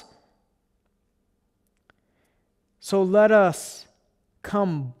us. So let us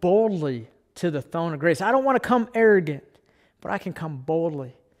come boldly to the throne of grace. I don't want to come arrogant, but I can come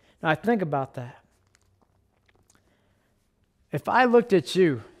boldly. Now I think about that. If I looked at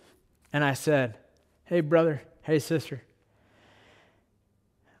you and I said, hey brother, hey sister,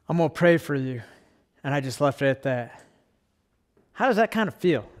 I'm going to pray for you, and I just left it at that, how does that kind of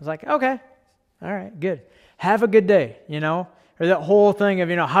feel? It's like, okay. All right, good. Have a good day, Or that whole thing of,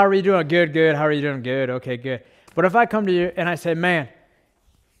 how are you doing? Good, good. How are you doing? Good. Okay, good. But if I come to you and I say, man,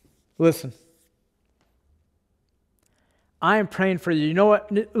 listen, I am praying for you. You know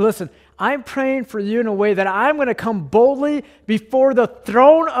what? Listen, I'm praying for you in a way that I'm going to come boldly before the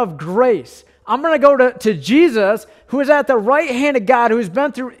throne of grace. I'm going to go to Jesus, who is at the right hand of God, who's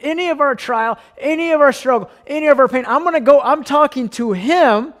been through any of our trial, any of our struggle, any of our pain. I'm talking to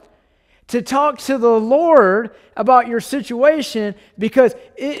him to talk to the Lord about your situation because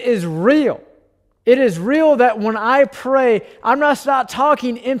it is real. It is real that when I pray, I'm not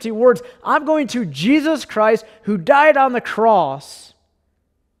talking empty words. I'm going to Jesus Christ who died on the cross.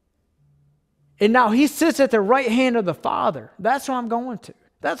 And now he sits at the right hand of the Father. That's who I'm going to.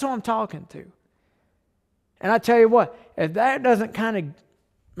 That's who I'm talking to. And I tell you what, if that doesn't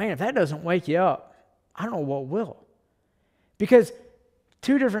if that doesn't wake you up, I don't know what will. Because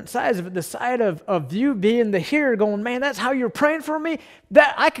two different sides of it. The side of you being the hearer going, man, that's how you're praying for me?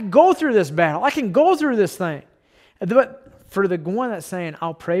 That I can go through this battle. I can go through this thing. But for the one that's saying,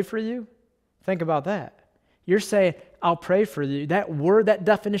 I'll pray for you, think about that. You're saying, I'll pray for you. That word, that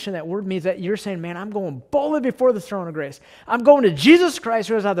definition, that word means that you're saying, man, I'm going boldly before the throne of grace. I'm going to Jesus Christ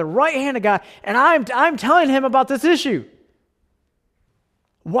who is at the right hand of God, and I'm telling him about this issue.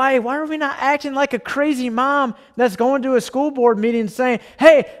 Why are we not acting like a crazy mom that's going to a school board meeting saying,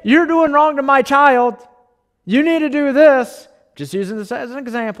 hey, you're doing wrong to my child? You need to do this. Just using this as an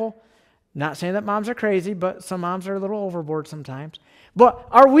example. Not saying that moms are crazy, but some moms are a little overboard sometimes. But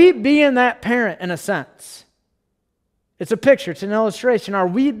are we being that parent in a sense? It's a picture. It's an illustration. Are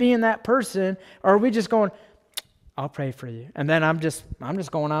we being that person, or are we just going, I'll pray for you, and then I'm just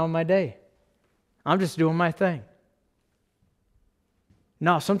going on with my day. I'm just doing my thing.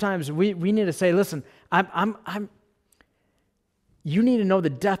 No, sometimes we need to say, listen, you need to know the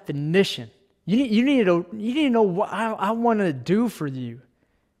definition. You need to know what I want to do for you.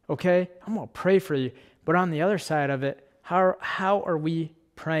 Okay? I'm going to pray for you. But on the other side of it, how are we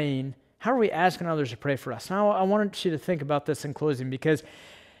praying? How are we asking others to pray for us? Now, I wanted you to think about this in closing, because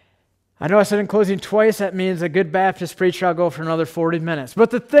I know I said in closing twice. That means a good Baptist preacher, I'll go for another 40 minutes.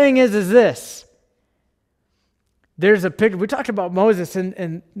 But the thing is this. There's a picture. We talked about Moses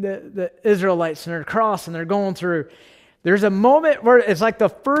and the Israelites and their cross, and they're going through. There's a moment where it's like the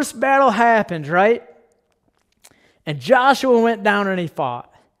first battle happens, right? And Joshua went down and he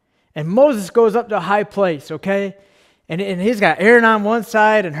fought. And Moses goes up to a high place, okay? And he's got Aaron on one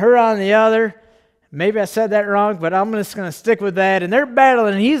side and Hur on the other. Maybe I said that wrong, but I'm just going to stick with that. And they're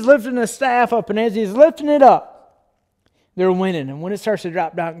battling, and he's lifting the staff up. And as he's lifting it up, they're winning. And when it starts to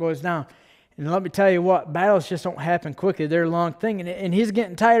drop down, it goes down. And let me tell you what, battles just don't happen quickly. They're a long thing. And he's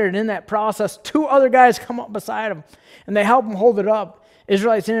getting tired. And in that process, 2 other guys come up beside him, and they help him hold it up.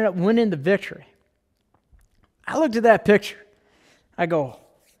 Israelites ended up winning the victory. I looked at that picture. I go,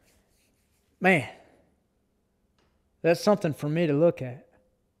 man, that's something for me to look at.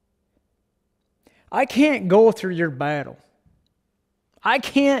 I can't go through your battle. I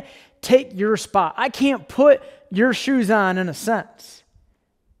can't take your spot. I can't put your shoes on in a sense.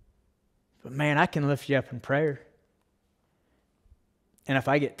 But man, I can lift you up in prayer. And if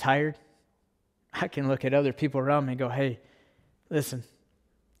I get tired, I can look at other people around me and go, hey, listen,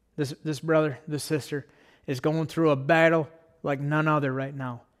 this brother, this sister is going through a battle like none other right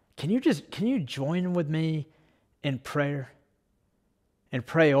now. Can you join with me in prayer? And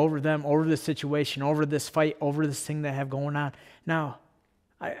pray over them, over the situation, over this fight, over this thing they have going on. Now,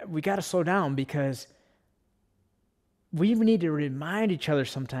 we got to slow down, because we need to remind each other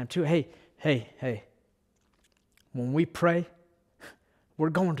sometime too, hey, when we pray, we're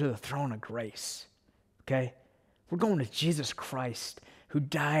going to the throne of grace, okay? We're going to Jesus Christ, who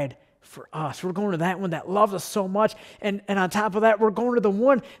died for us. We're going to that one that loves us so much, and on top of that, we're going to the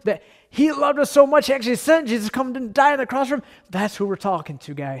one that he loved us so much, he actually sent Jesus to come and die on the cross for him. That's who we're talking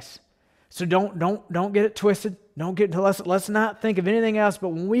to, guys. So don't get it twisted. Don't get into let's not think of anything else. But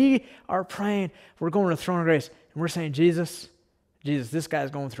when we are praying, we're going to the throne of grace, and we're saying, Jesus, this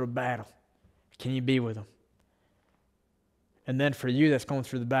guy's going through a battle. Can you be with him? And then for you that's going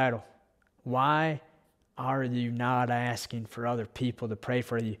through the battle, why are you not asking for other people to pray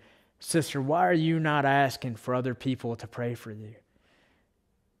for you? Sister, why are you not asking for other people to pray for you?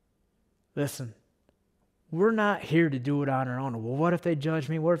 Listen, we're not here to do it on our own. Well, what if they judge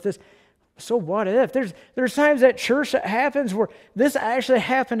me? What if this? So what if? There's times at church that happens where this actually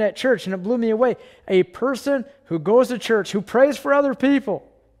happened at church, and it blew me away. A person who goes to church, who prays for other people,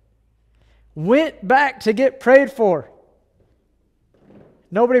 went back to get prayed for.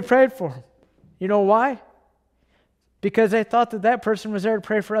 Nobody prayed for him. You know why? Because they thought that person was there to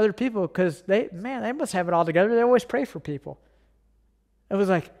pray for other people, because they must have it all together. They always pray for people. It was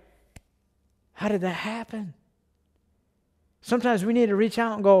like, how did that happen? Sometimes we need to reach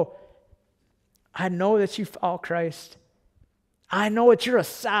out and go, I know that you follow Christ. I know that you're a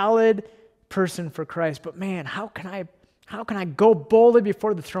solid person for Christ, but man, how can I go boldly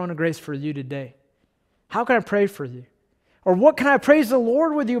before the throne of grace for you today? How can I pray for you? Or what can I praise the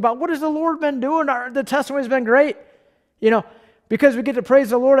Lord with you about? What has the Lord been doing? The testimony's been great. Because we get to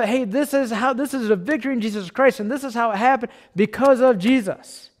praise the Lord. Hey, this is a victory in Jesus Christ, and this is how it happened because of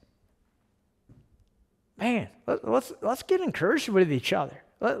Jesus. Man, let's get encouraged with each other.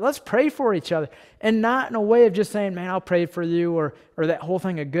 Let's pray for each other, and not in a way of just saying, man, I'll pray for you, or that whole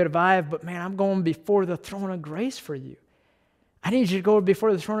thing of good vibe, but man, I'm going before the throne of grace for you. I need you to go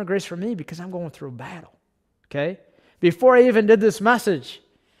before the throne of grace for me, because I'm going through a battle, okay? Before I even did this message,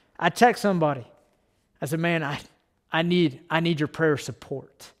 I text somebody. I said, man, I need your prayer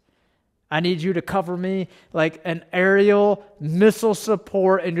support. I need you to cover me like an aerial missile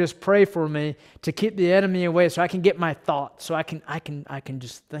support, and just pray for me to keep the enemy away, so I can get my thoughts, so I can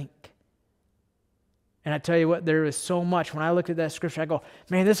just think. And I tell you what, there is so much. When I look at that scripture, I go,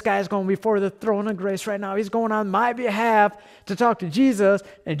 man, this guy's going before the throne of grace right now. He's going on my behalf to talk to Jesus,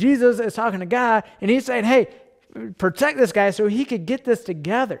 and Jesus is talking to God, and he's saying, hey, protect this guy so he could get this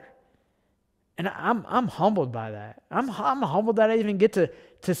together. And I'm humbled by that. I'm humbled that I even get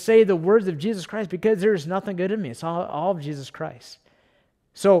to say the words of Jesus Christ because there's nothing good in me. It's all of Jesus Christ.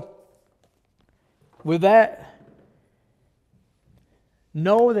 So, with that,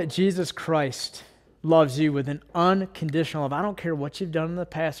 know that Jesus Christ loves you with an unconditional love. I don't care what you've done in the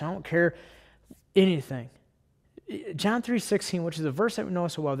past. I don't care anything. John 3:16, which is a verse that we know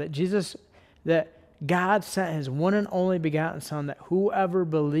so well, that God sent his one and only begotten Son, that whoever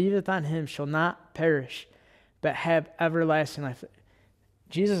believeth on him shall not perish, but have everlasting life.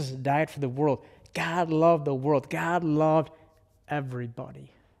 Jesus died for the world. God loved the world. God loved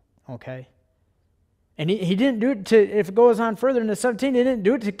everybody. Okay? And he didn't do it to, if it goes on further into 17, he didn't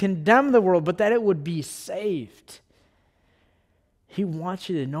do it to condemn the world, but that it would be saved. He wants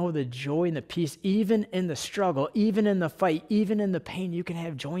you to know the joy and the peace, even in the struggle, even in the fight, even in the pain. You can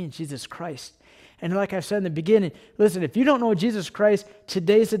have joy in Jesus Christ. And like I said in the beginning, listen, if you don't know Jesus Christ,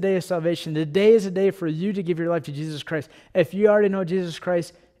 today's the day of salvation. Today is the day for you to give your life to Jesus Christ. If you already know Jesus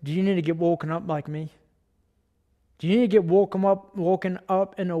Christ, do you need to get woken up like me? Do you need to get woken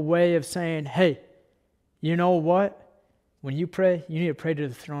up in a way of saying, hey, you know what? When you pray, you need to pray to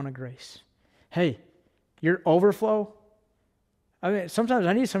the throne of grace. Hey, your overflow, I mean, sometimes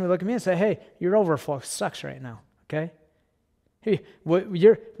I need somebody to look at me and say, hey, your overflow sucks right now, okay? Hey,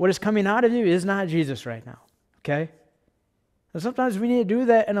 what is coming out of you is not Jesus right now, okay? And sometimes we need to do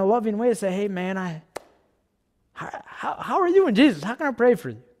that in a loving way to say, hey, man, how are you in Jesus? How can I pray for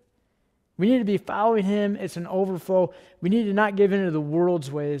you? We need to be following him. It's an overflow. We need to not give into the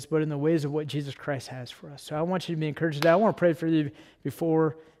world's ways, but in the ways of what Jesus Christ has for us. So I want you to be encouraged today. I want to pray for you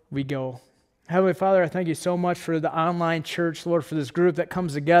before we go. Heavenly Father, I thank you so much for the online church, Lord, for this group that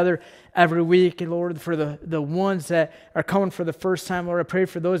comes together every week, and Lord, for the ones that are coming for the first time. Lord, I pray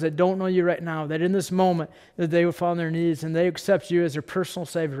for those that don't know you right now, that in this moment, that they would fall on their knees and they accept you as their personal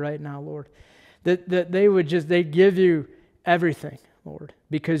Savior right now, Lord. That they give you everything, Lord,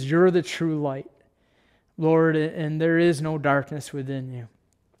 because you're the true light, Lord, and there is no darkness within you.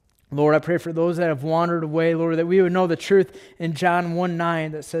 Lord, I pray for those that have wandered away, Lord, that we would know the truth in John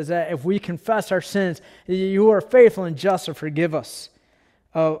 1:9 that says that if we confess our sins, you are faithful and just to forgive us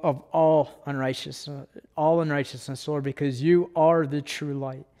of all unrighteousness, Lord, because you are the true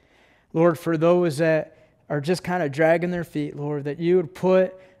light. Lord, for those that are just kind of dragging their feet, Lord, that you would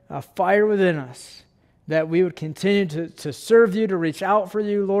put a fire within us, that we would continue to serve you, to reach out for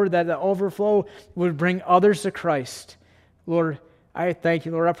you, Lord, that the overflow would bring others to Christ. Lord, I thank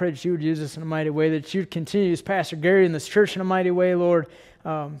you, Lord. I pray that you would use us in a mighty way, that you'd continue to use Pastor Gary in this church in a mighty way, Lord.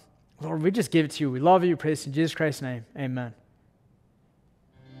 Lord, we just give it to you. We love you. Praise in Jesus Christ's name. Amen.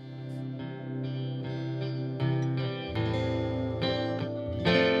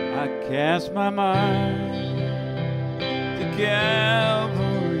 I cast my mind to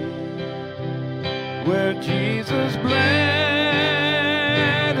Calvary, where Jesus bled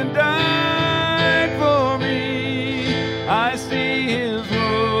and died for me. I see his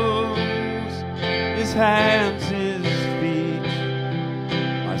wounds, his hands, his feet,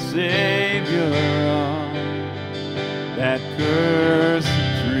 my Savior on that cursed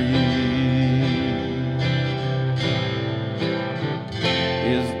tree.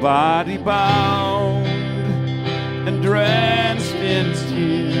 His body bound and drenched in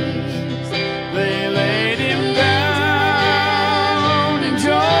tears, they laid him down in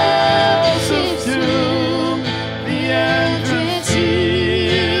Joseph's tomb, the entrance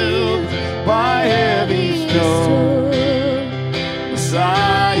sealed by heavy stone.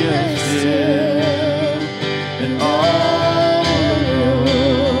 Messiah still and all alone.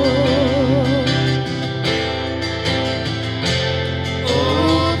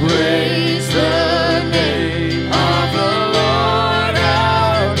 Oh, praise the name of the Lord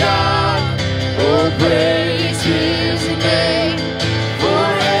our God. Oh, praise his name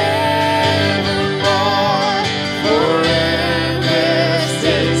forevermore. For endless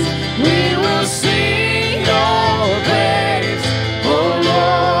days we will sing your praise. Oh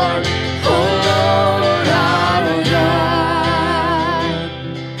Lord, oh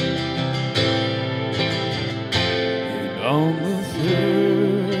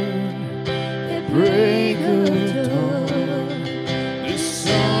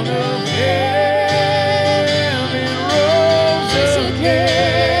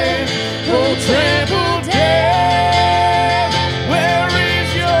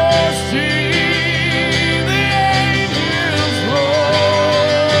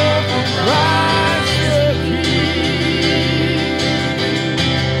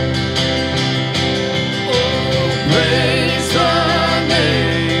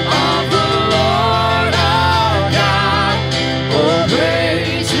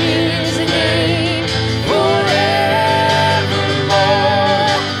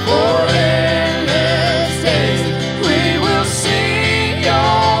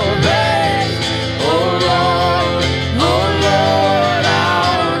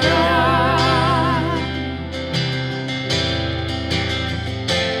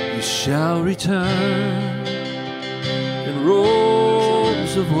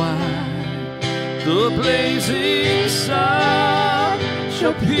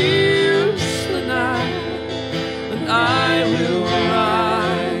pierce the night, and I will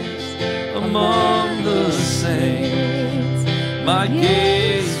rise among the saints. My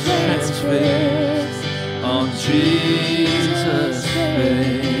gaze transfixed on Jesus.